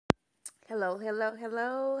Hello, hello,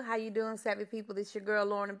 hello. How you doing, savvy people? This your girl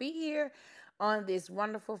Lorna B here on this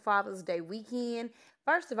wonderful Father's Day weekend.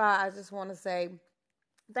 First of all, I just want to say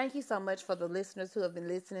thank you so much for the listeners who have been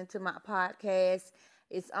listening to my podcast.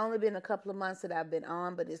 It's only been a couple of months that I've been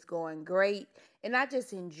on, but it's going great. And I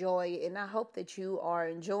just enjoy it. And I hope that you are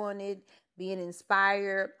enjoying it, being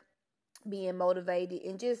inspired, being motivated,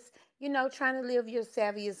 and just, trying to live your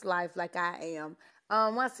savviest life like I am.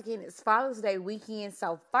 Once again, it's Father's Day weekend.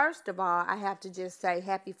 So, first of all, I have to just say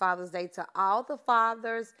happy Father's Day to all the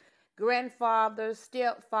fathers, grandfathers,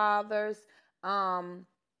 stepfathers, um,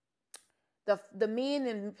 the men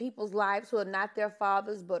in people's lives who are not their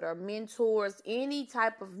fathers but are mentors, any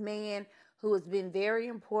type of man who has been very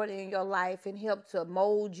important in your life and helped to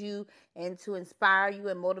mold you and to inspire you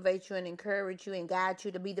and motivate you and encourage you and guide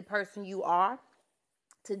you to be the person you are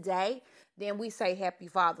today, then we say happy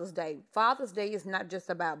Father's Day. Father's Day is not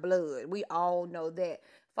just about blood. We all know that.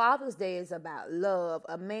 Father's Day is about love.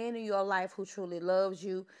 A man in your life who truly loves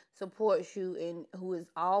you, supports you, and who is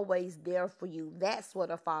always there for you. That's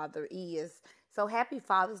what a father is. So happy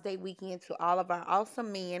Father's Day weekend to all of our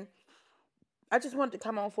awesome men. I just wanted to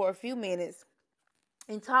come on for a few minutes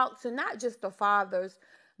and talk to not just the fathers,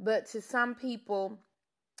 but to some people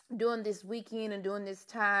during this weekend and during this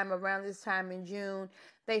time, around this time in June,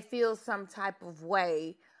 they feel some type of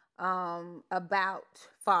way about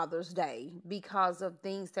Father's Day because of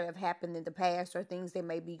things that have happened in the past or things that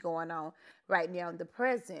may be going on right now in the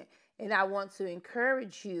present. And I want to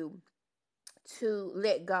encourage you to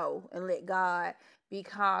let go and let God,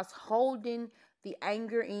 because holding the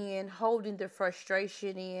anger in, holding the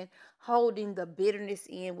frustration in, holding the bitterness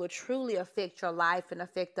in will truly affect your life and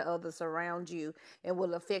affect the others around you and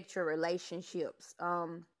will affect your relationships.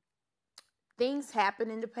 Things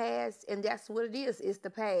happen in the past, and that's what it is. It's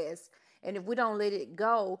the past. And if we don't let it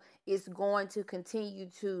go, it's going to continue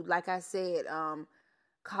to, like I said,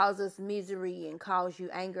 cause us misery and cause you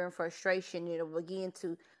anger and frustration. It'll begin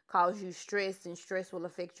to cause you stress, and stress will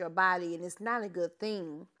affect your body, and it's not a good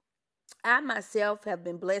thing. I myself have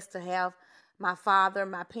been blessed to have my father.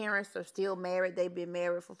 My parents are still married. They've been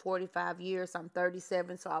married for 45 years. I'm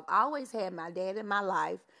 37. So I've always had my dad in my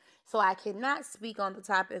life. So I cannot speak on the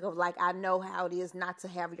topic of like I know how it is not to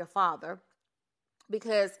have your father,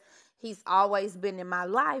 because he's always been in my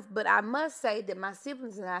life. But I must say that my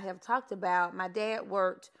siblings and I have talked about my dad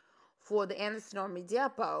worked for the Anderson Army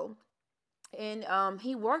Depot, and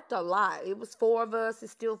he worked a lot. It was four of us.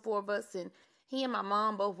 It's still four of us, and he and my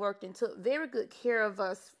mom both worked and took very good care of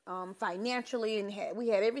us financially, and we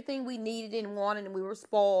had everything we needed and wanted, and we were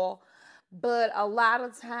spoiled. But a lot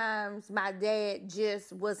of times, my dad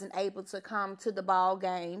just wasn't able to come to the ball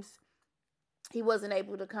games. He wasn't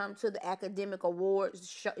able to come to the academic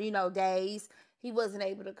awards, days. He wasn't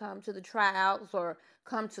able to come to the tryouts or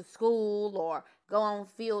come to school or go on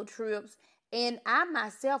field trips. And I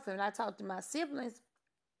myself, and I talked to my siblings,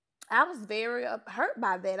 I was very hurt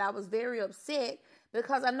by that. I was very upset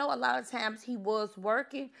because I know a lot of times he was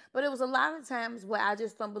working, but it was a lot of times where I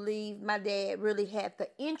just don't believe my dad really had the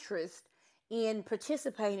interest in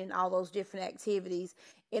participating in all those different activities.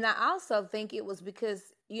 And I also think it was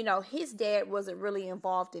because, his dad wasn't really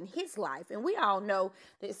involved in his life. And we all know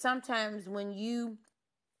that sometimes when you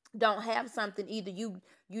don't have something, either you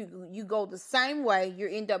go the same way, you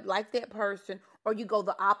end up like that person, or you go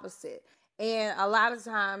the opposite. And a lot of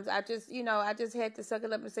times I just had to suck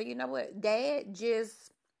it up and say, you know what, dad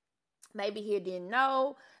just, maybe he didn't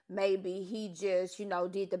know, maybe he just,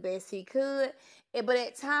 did the best he could. But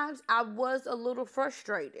at times I was a little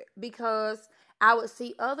frustrated because I would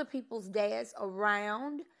see other people's dads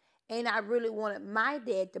around, and I really wanted my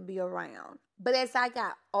dad to be around. But as I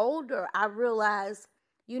got older, I realized,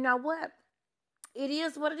 you know what? It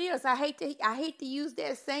is what it is. I hate to use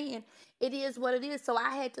that saying. It is what it is. So I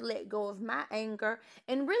had to let go of my anger,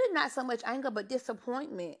 and really not so much anger but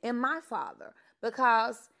disappointment in my father,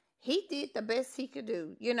 because he did the best he could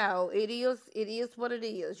do. It is what it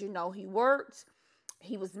is. He worked.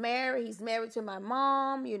 He was married. He's married to my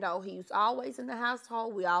mom. He was always in the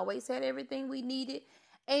household. We always had everything we needed.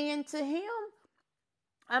 And to him,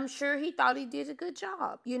 I'm sure he thought he did a good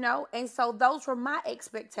job. And so those were my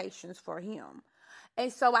expectations for him.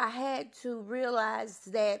 And so I had to realize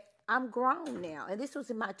that I'm grown now. And this was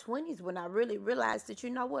in my 20s when I really realized that, you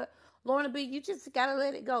know what, Lorna B, you just got to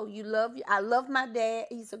let it go. I love my dad.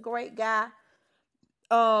 He's a great guy.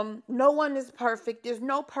 No one is perfect. There's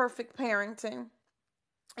no perfect parenting.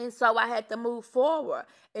 And so I had to move forward.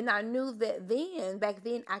 And I knew that back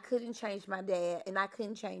then, I couldn't change my dad and I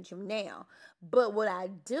couldn't change him now. But what I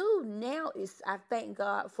do now is I thank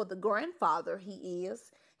God for the grandfather he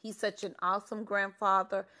is. He's such an awesome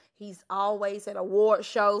grandfather. He's always at award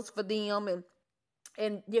shows for them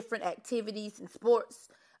and different activities and sports,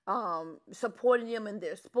 supporting them in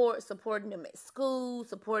their sports, supporting them at school,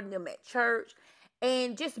 supporting them at church,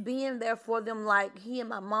 and just being there for them. Like he and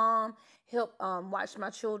my mom help watch my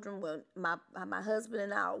children when my husband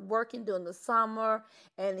and I are working during the summer.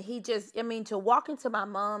 And he just, I mean, to walk into my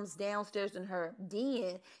mom's downstairs in her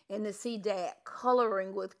den and to see dad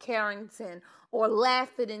coloring with Carrington or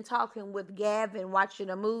laughing and talking with Gavin watching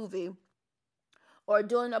a movie or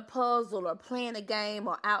doing a puzzle or playing a game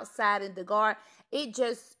or outside in the garden, it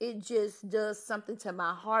just does something to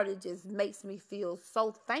my heart. It just makes me feel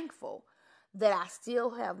so thankful that I still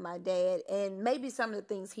have my dad, and maybe some of the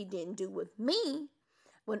things he didn't do with me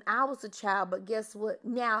when I was a child. But guess what?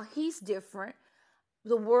 Now he's different.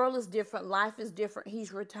 The world is different. Life is different.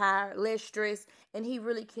 He's retired, less stress, and he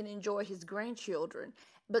really can enjoy his grandchildren.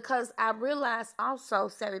 Because I realized also,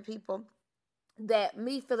 savvy people, that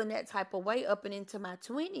me feeling that type of way up and into my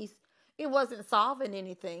 20s, it wasn't solving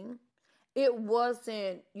anything. It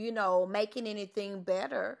wasn't, making anything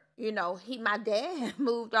better. My dad had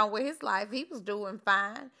moved on with his life. He was doing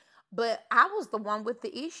fine, but I was the one with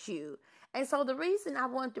the issue. And so the reason I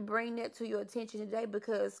wanted to bring that to your attention today,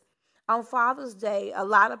 because on Father's Day, a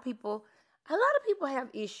lot of people have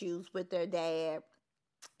issues with their dad.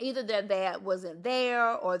 Either their dad wasn't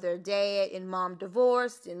there, or their dad and mom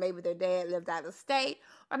divorced, and maybe their dad lived out of state,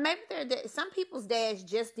 or maybe their dad, some people's dads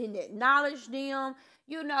just didn't acknowledge them.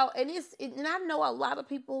 And I know a lot of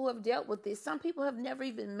people who have dealt with this. Some people have never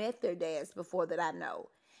even met their dads before that I know.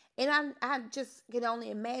 And I just can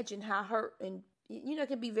only imagine how hurt, and it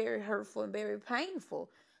can be very hurtful and very painful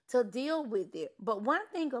to deal with it. But one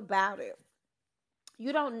thing about it,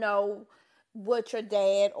 you don't know what your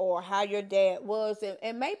dad or how your dad was,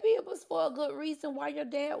 and maybe it was for a good reason why your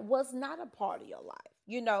dad was not a part of your life.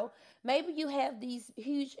 Maybe you have these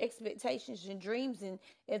huge expectations and dreams,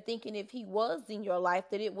 and thinking if he was in your life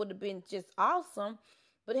that it would have been just awesome.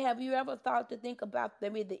 But have you ever thought to think about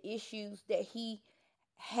maybe the issues that he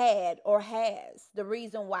had or has, the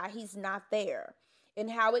reason why he's not there,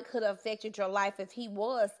 and how it could have affected your life if he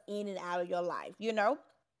was in and out of your life?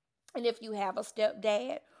 And if you have a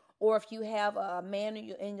stepdad, or if you have a man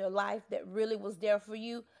in your life that really was there for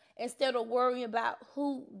you, instead of worrying about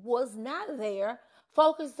who was not there,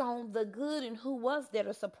 focus on the good and who was there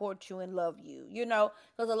to support you and love you.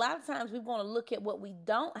 Because a lot of times we want to look at what we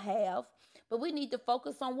don't have, but we need to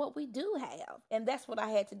focus on what we do have. And that's what I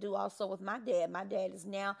had to do also with my dad. My dad is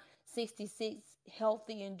now 66,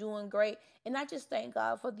 healthy and doing great. And I just thank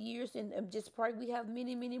God for the years, and just pray we have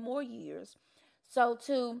many, many more years. So,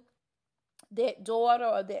 to that daughter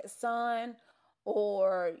or that son,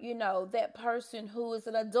 or that person who is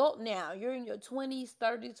an adult now, you're in your 20s,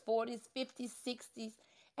 30s, 40s, 50s, 60s,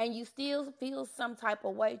 and you still feel some type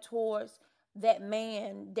of way towards that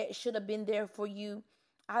man that should have been there for you.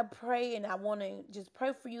 I pray, and I want to just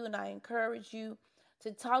pray for you, and I encourage you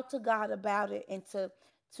to talk to God about it, and to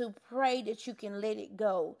pray that you can let it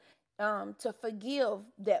go, to forgive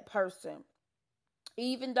that person,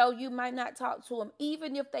 even though you might not talk to them,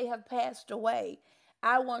 even if they have passed away.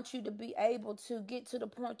 I want you to be able to get to the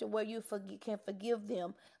point to where you can forgive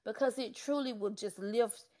them, because it truly will just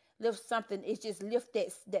lift something. It's just lift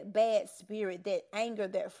that bad spirit, that anger,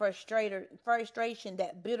 that frustration,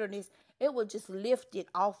 that bitterness. It will just lift it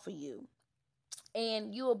off of you,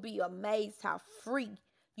 and you will be amazed how free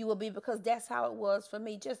you will be, because that's how it was for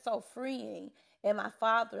me, just so freeing. And my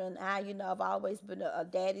father and I, I've always been a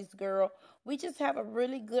daddy's girl. We just have a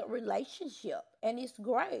really good relationship, and it's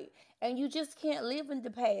great. And you just can't live in the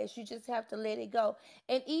past. You just have to let it go.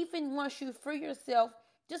 And even once you free yourself,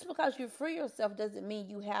 just because you free yourself doesn't mean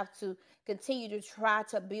you have to continue to try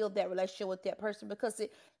to build that relationship with that person, because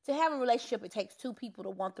to have a relationship, it takes two people to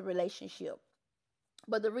want the relationship.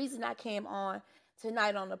 But the reason I came on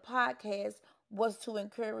tonight on the podcast was to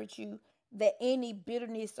encourage you that any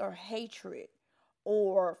bitterness or hatred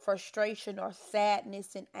or frustration or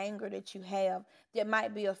sadness and anger that you have, that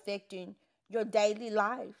might be affecting your daily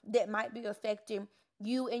life, that might be affecting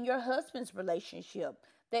you and your husband's relationship,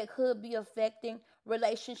 that could be affecting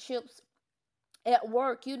relationships at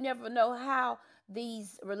work. You never know how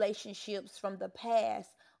these relationships from the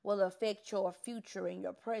past will affect your future and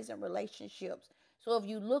your present relationships. So if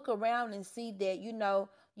you look around and see that,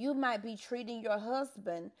 you might be treating your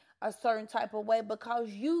husband a certain type of way because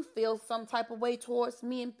you feel some type of way towards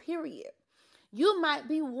men, period. You might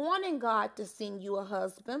be wanting God to send you a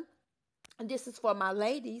husband, and this is for my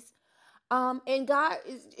ladies. And God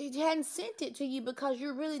He hadn't sent it to you because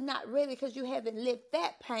you're really not ready, because you haven't let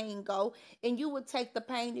that pain go, and you would take the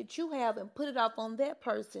pain that you have and put it off on that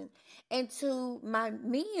person. And to my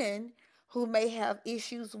men who may have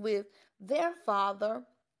issues with their father,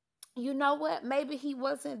 you know what? Maybe he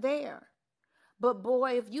wasn't there. But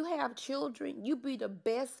boy, if you have children, you be the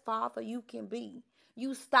best father you can be.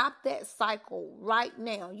 You stop that cycle right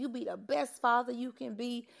now. You be the best father you can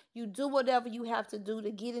be. You do whatever you have to do to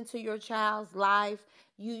get into your child's life.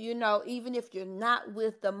 You know, even if you're not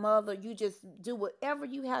with the mother, you just do whatever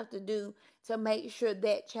you have to do to make sure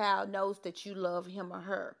that child knows that you love him or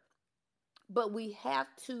her. But we have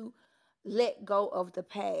to let go of the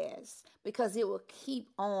past, because it will keep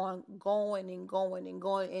on going and going and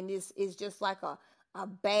going, and this is just like a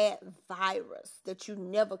bad virus that you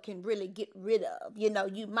never can really get rid of. You know,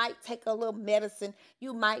 you might take a little medicine,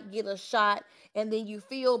 you might get a shot, and then you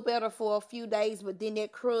feel better for a few days, but then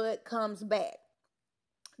that crud comes back.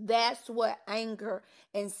 That's what anger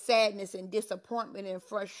and sadness and disappointment and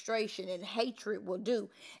frustration and hatred will do.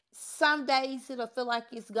 Some days it'll feel like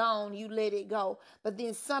it's gone, you let it go, but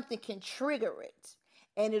then something can trigger it,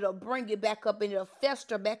 and it'll bring it back up, and it'll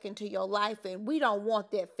fester back into your life. And we don't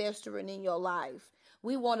want that festering in your life.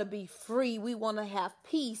 We want to be free. We want to have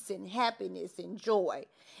peace and happiness and joy.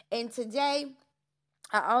 And today,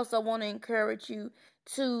 I also want to encourage you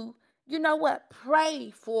to, you know what,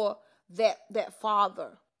 pray for that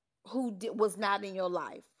father who was not in your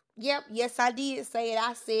life. Yep, yes, I did say it.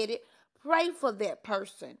 I said it. Pray for that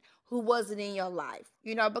person who wasn't in your life.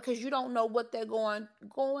 You know, because you don't know what they're going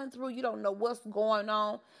through. You don't know what's going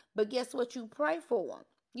on. But guess what? You pray for them.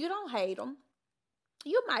 You don't hate them.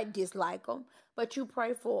 You might dislike them, but you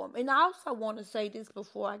pray for them. And I also want to say this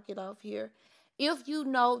before I get off here. If you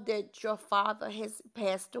know that your father has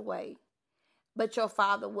passed away, but your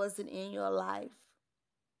father wasn't in your life,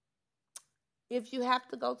 if you have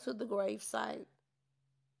to go to the gravesite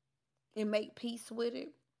and make peace with it,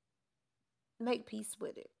 make peace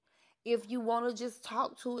with it. If you want to just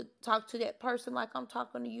talk to that person like I'm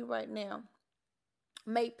talking to you right now,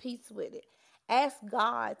 make peace with it. Ask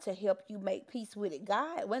God to help you make peace with it.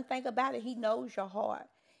 God, one thing about it, He knows your heart.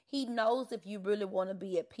 He knows if you really want to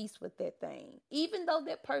be at peace with that thing. Even though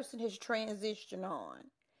that person has transitioned on,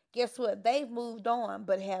 guess what? They've moved on,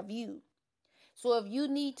 but have you? So if you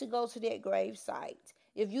need to go to that grave site,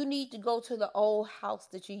 if you need to go to the old house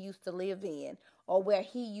that you used to live in, or where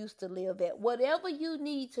he used to live at, whatever you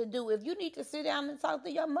need to do, if you need to sit down and talk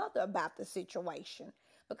to your mother about the situation,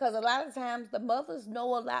 because a lot of times the mothers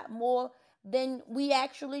know a lot more than we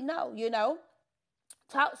actually know, you know.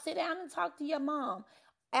 Sit down and talk to your mom.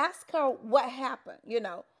 Ask her what happened, you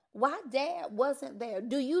know. Why dad wasn't there?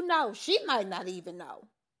 Do you know? She might not even know.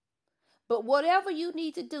 But whatever you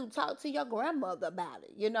need to do, talk to your grandmother about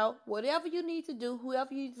it. You know, whatever you need to do,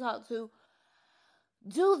 whoever you talk to,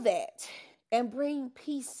 do that and bring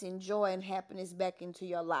peace and joy and happiness back into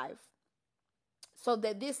your life. So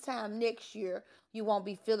that this time next year, you won't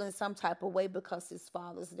be feeling some type of way because it's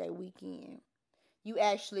Father's Day weekend. You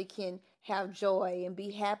actually can have joy and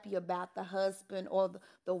be happy about the husband or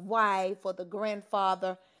the wife or the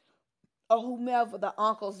grandfather or whomever, the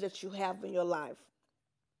uncles that you have in your life,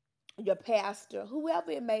 your pastor,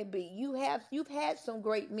 whoever it may be. You've had some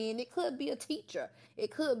great men. It could be a teacher,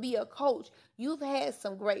 it could be a coach. You've had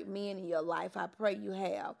some great men in your life. I pray you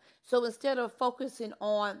have. So instead of focusing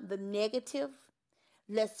on the negative,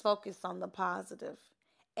 let's focus on the positive,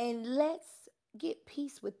 and let's get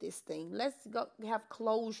peace with this thing. Let's go have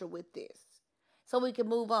closure with this so we can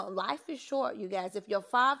move on. Life is short, you guys. If your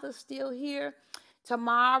father's still here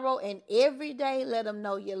tomorrow and every day, let them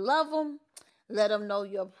know you love them. Let them know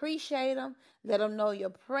you appreciate them. Let them know you're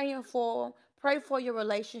praying for them. Pray for your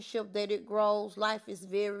relationship that it grows. Life is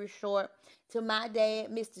very short. To my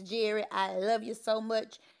dad, Mr. Jerry, I love you so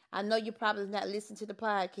much. I know you probably not listen to the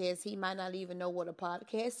podcast. He might not even know what a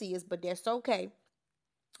podcast is, but that's okay.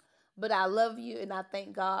 But I love you, and I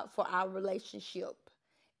thank God for our relationship.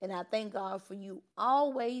 And I thank God for you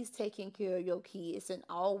always taking care of your kids and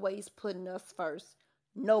always putting us first,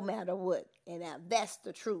 no matter what. And now that's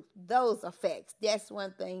the truth. Those are facts. That's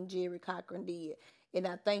one thing Jerry Cochran did. And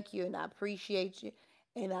I thank you and I appreciate you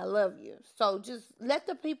and I love you. So just let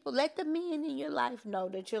the people, let the men in your life know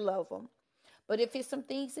that you love them. But if it's some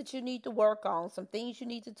things that you need to work on, some things you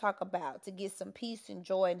need to talk about to get some peace and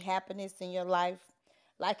joy and happiness in your life,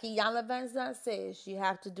 like Iyanla Vanzant says, you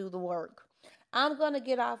have to do the work. I'm going to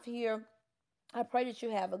get off here. I pray that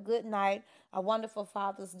you have a good night, a wonderful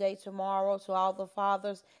Father's Day tomorrow. To all the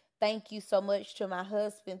fathers, thank you so much. To my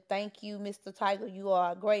husband, thank you, Mr. Tiger. You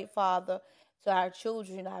are a great father. to our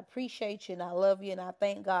children. I appreciate you and I love you and I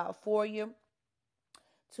thank God for you.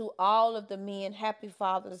 To all of the men, happy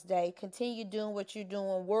Father's Day. Continue doing what you're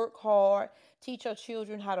doing. Work hard. Teach your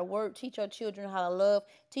children how to work. Teach your children how to love.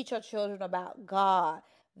 Teach your children about God.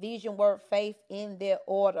 Vision, work, faith in their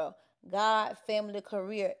order. God, family,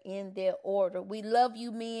 career in their order. We love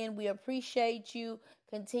you, men. We appreciate you.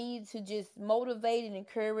 Continue to just motivate and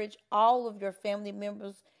encourage all of your family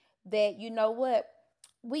members that, you know what,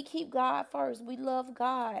 we keep God first. We love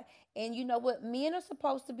God. And you know what? Men are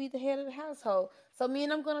supposed to be the head of the household. So,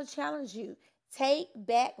 men, I'm going to challenge you. Take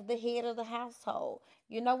back the head of the household.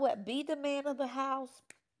 You know what? Be the man of the house.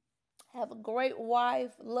 Have a great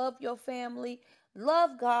wife. Love your family.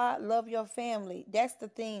 Love God. Love your family. That's the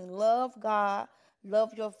thing. Love God.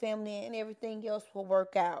 Love your family, and everything else will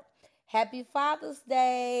work out. Happy Father's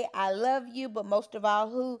Day. I love you, but most of all,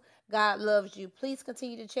 who? God loves you. Please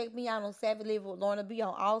continue to check me out on Savvy Live with Lorna B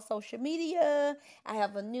on all social media. I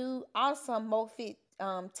have a new awesome MoFit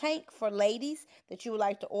tank for ladies that you would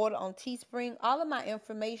like to order on Teespring. All of my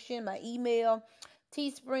information, my email,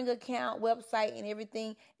 Teespring account, website, and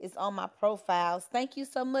everything is on my profiles. Thank you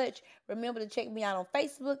so much. Remember to check me out on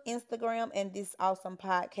Facebook, Instagram, and this awesome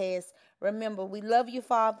podcast. Remember, we love you,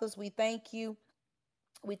 fathers. We thank you.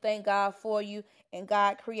 We thank God for you. And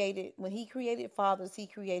God created, when He created fathers, He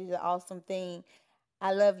created an awesome thing.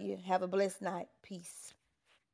 I love you. Have a blessed night. Peace.